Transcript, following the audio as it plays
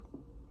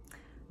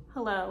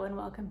Hello and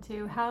welcome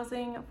to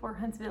Housing for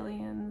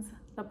Huntsvillians,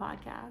 the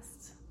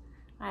podcast.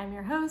 I'm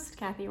your host,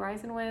 Kathy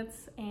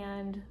Reisenwitz,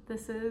 and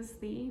this is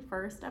the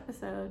first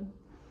episode.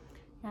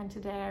 And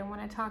today I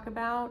want to talk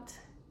about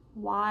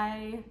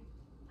why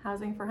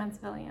Housing for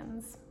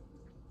Huntsvillians.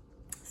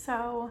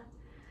 So,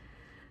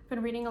 I've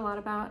been reading a lot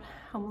about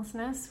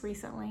homelessness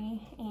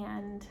recently,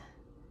 and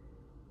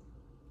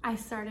I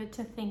started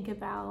to think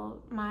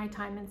about my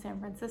time in San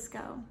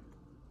Francisco.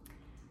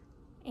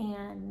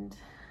 And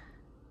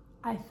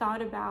I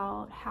thought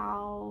about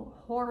how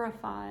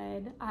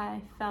horrified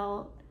I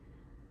felt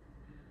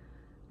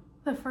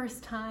the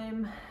first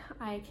time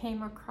I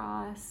came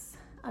across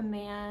a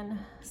man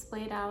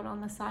splayed out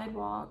on the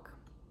sidewalk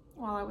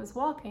while I was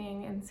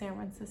walking in San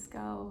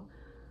Francisco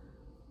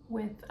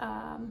with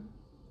a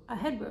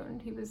head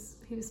wound. He was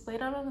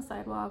splayed out on the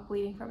sidewalk,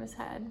 bleeding from his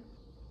head,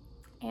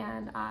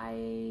 and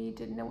I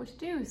didn't know what to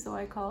do, so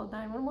I called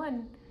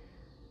 911.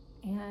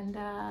 And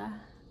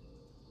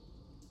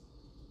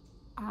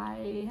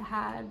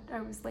I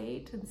was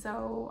late, and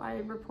so I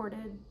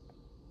reported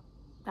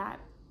that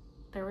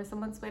there was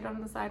someone splayed out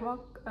on the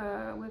sidewalk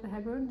with a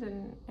head wound,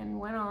 and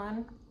went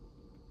on.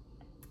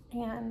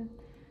 And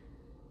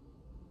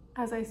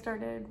as I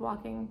started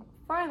walking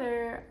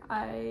farther,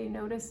 I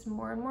noticed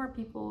more and more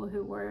people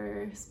who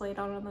were splayed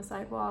out on the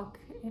sidewalk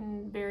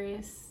in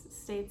various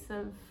states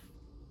of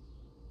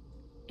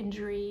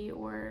injury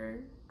or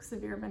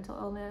severe mental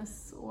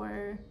illness,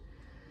 or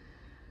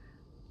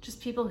just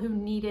people who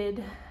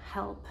needed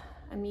help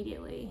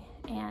immediately.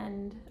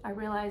 And I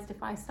realized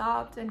if I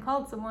stopped and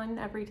called someone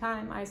every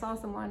time I saw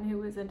someone who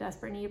was in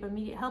desperate need of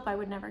immediate help, I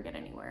would never get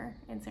anywhere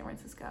in San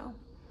Francisco.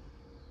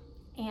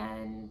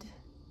 And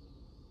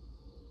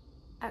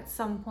at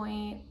some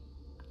point,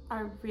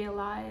 I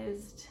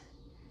realized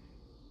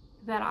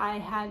that I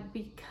had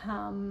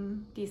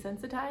become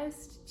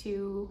desensitized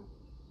to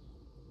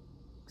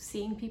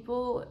seeing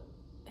people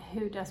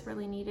who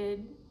desperately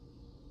needed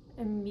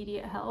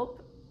immediate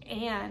help.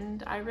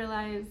 And I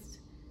realized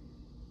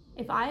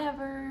if I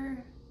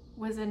ever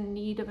was in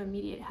need of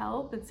immediate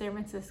help in San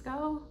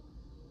Francisco,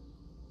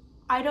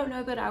 I don't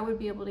know that I would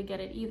be able to get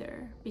it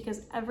either,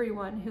 because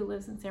everyone who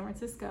lives in San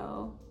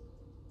Francisco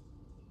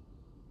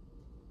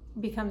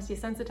becomes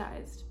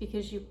desensitized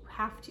because you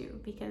have to,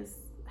 because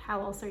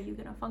how else are you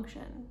going to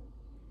function?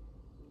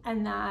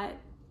 And that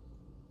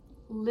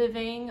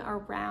living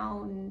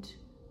around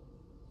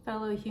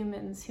fellow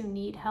humans who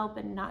need help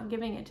and not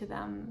giving it to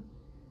them,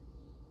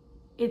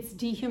 it's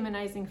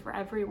dehumanizing for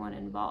everyone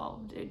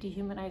involved. It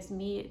dehumanized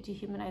me, it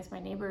dehumanized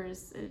my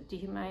neighbors, it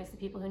dehumanized the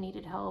people who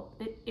needed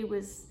help. It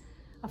was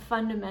a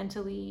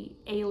fundamentally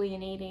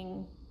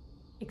alienating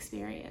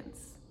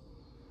experience.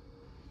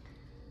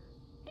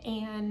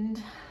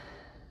 And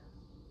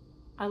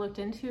I looked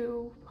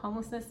into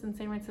homelessness in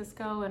San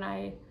Francisco, and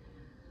I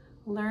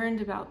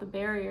learned about the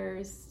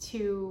barriers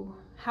to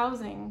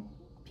housing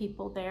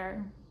people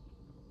there,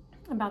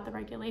 about the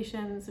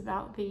regulations,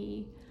 about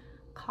the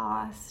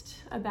cost,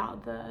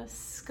 about the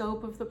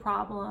scope of the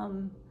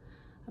problem,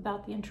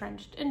 about the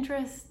entrenched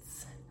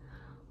interests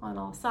on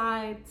all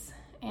sides,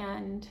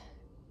 and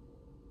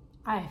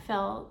I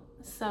felt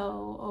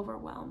so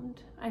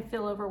overwhelmed. I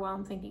feel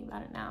overwhelmed thinking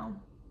about it now.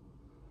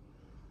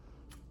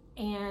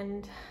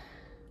 And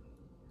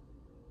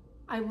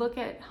I look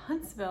at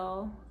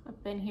Huntsville.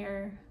 I've been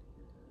here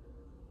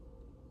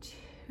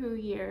 2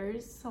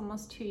 years,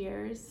 almost 2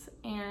 years,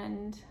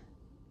 and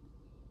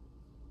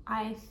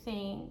I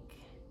think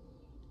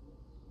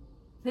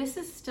this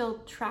is still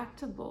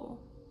tractable.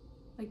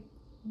 Like,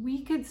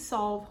 we could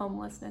solve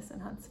homelessness in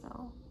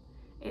Huntsville.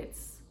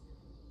 It's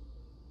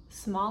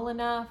small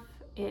enough.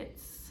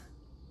 It's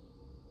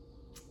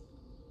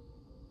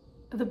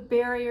the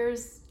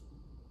barriers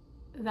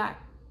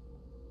that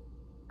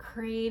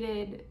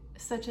created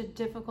such a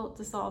difficult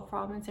to solve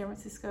problem in San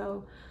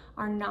Francisco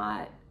are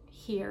not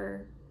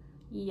here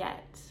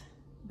yet.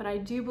 But I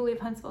do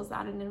believe Huntsville's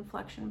at an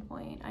inflection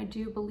point. I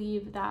do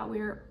believe that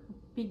we're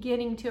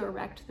beginning to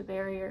erect the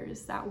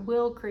barriers that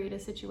will create a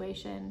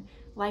situation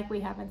like we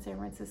have in San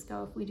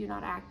Francisco if we do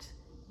not act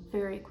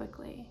very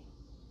quickly.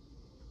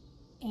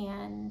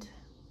 And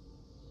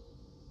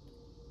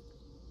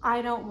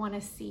I don't want to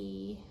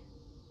see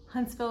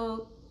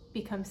Huntsville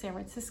become San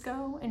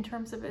Francisco in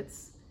terms of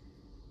its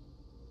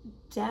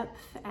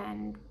depth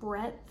and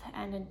breadth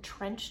and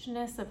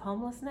entrenchedness of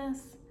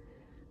homelessness.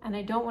 And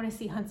I don't want to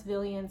see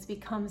Huntsvillians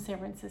become San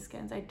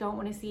Franciscans. I don't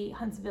want to see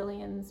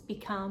Huntsvillians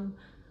become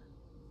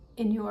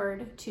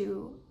inured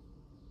to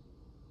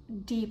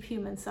deep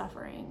human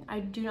suffering. I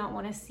do not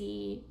want to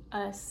see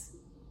us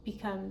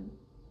become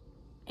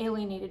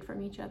alienated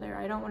from each other.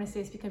 I don't want to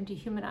see us become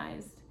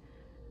dehumanized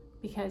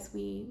because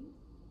we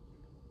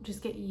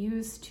just get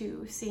used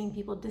to seeing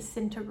people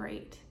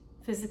disintegrate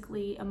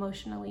physically,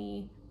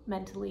 emotionally,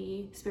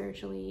 mentally,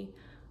 spiritually,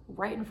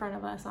 right in front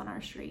of us on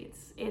our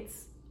streets.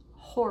 It's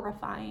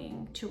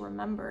horrifying to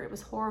remember. It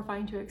was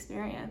horrifying to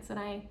experience. And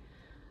I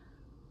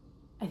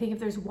think if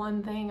there's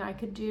one thing I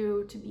could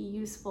do to be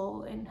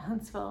useful in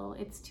Huntsville,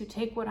 it's to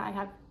take what I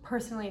have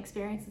personally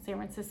experienced in San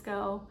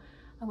Francisco,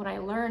 when I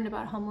learned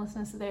about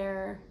homelessness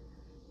there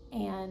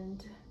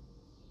and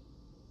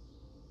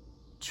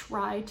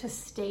tried to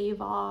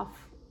stave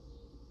off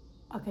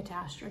a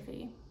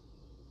catastrophe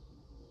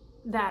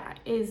that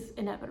is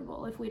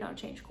inevitable if we don't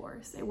change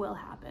course. It will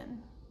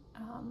happen.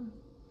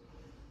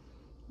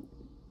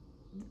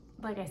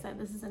 Like I said,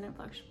 this is an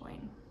inflection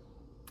point.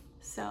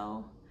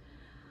 So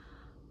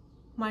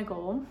my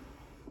goal,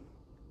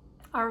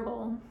 our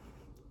goal,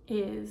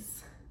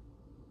 is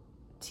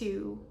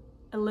to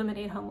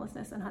eliminate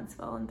homelessness in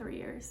Huntsville in 3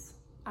 years.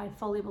 I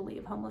fully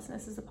believe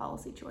homelessness is a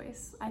policy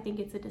choice. I think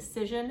it's a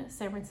decision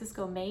San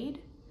Francisco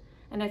made,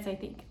 and I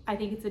think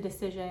it's a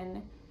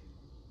decision,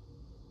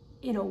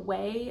 in a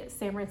way,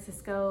 San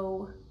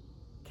Francisco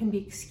can be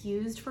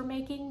excused for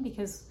making,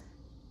 because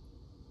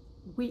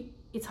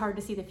it's hard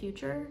to see the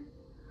future,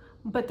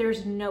 but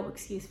there's no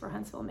excuse for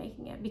Huntsville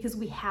making it, because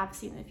we have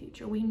seen the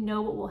future. We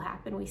know what will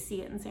happen. We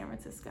see it in San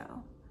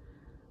Francisco.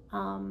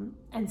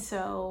 And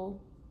so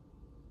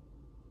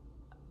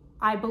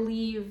I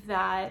believe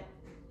that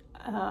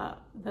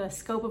the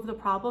scope of the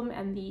problem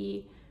and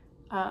the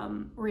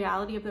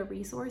reality of the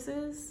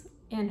resources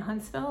in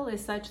Huntsville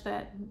is such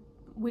that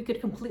we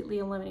could completely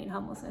eliminate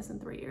homelessness in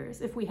 3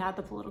 years if we had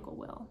the political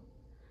will.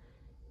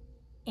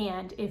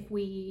 And if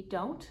we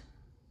don't,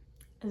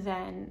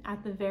 then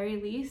at the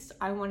very least,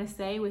 I want to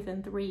say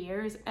within 3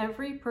 years,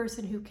 every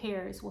person who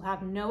cares will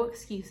have no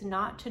excuse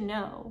not to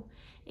know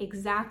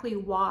exactly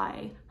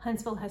why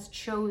Huntsville has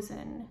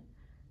chosen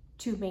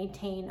to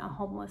maintain a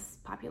homeless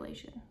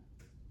population.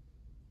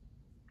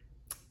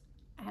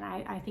 And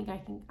I think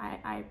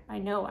I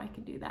know I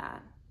can do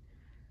that.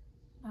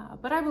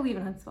 But I believe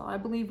in Huntsville. I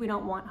believe we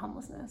don't want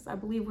homelessness. I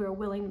believe we're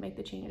willing to make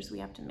the changes we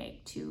have to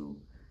make to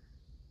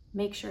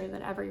make sure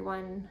that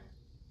everyone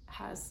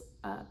has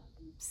a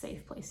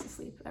safe place to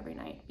sleep every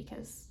night,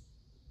 because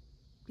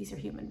these are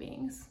human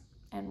beings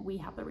and we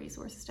have the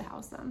resources to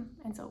house them.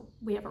 And so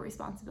we have a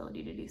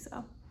responsibility to do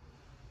so.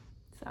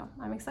 So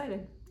I'm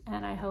excited,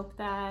 and I hope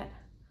that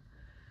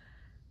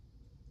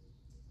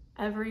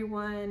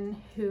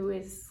everyone who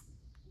is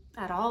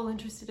at all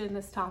interested in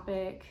this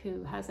topic,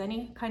 who has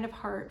any kind of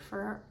heart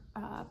for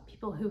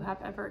people who have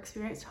ever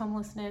experienced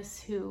homelessness,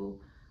 who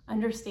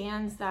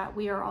understands that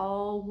we are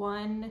all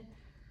one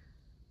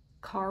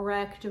car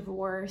wreck,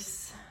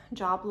 divorce,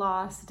 job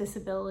loss,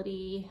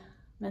 disability,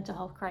 mental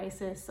health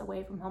crisis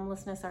away from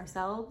homelessness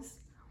ourselves,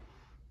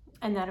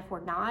 and that if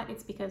we're not,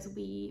 it's because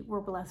we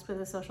were blessed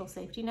with a social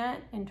safety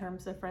net in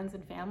terms of friends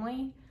and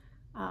family,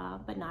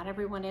 but not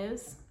everyone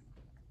is.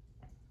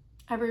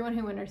 Everyone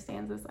who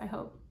understands this, I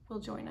hope, will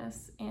join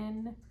us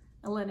in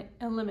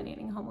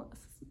eliminating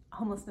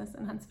homelessness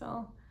in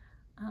Huntsville.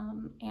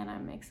 And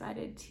I'm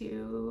excited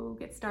to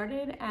get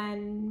started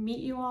and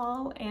meet you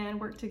all and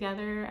work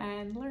together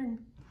and learn.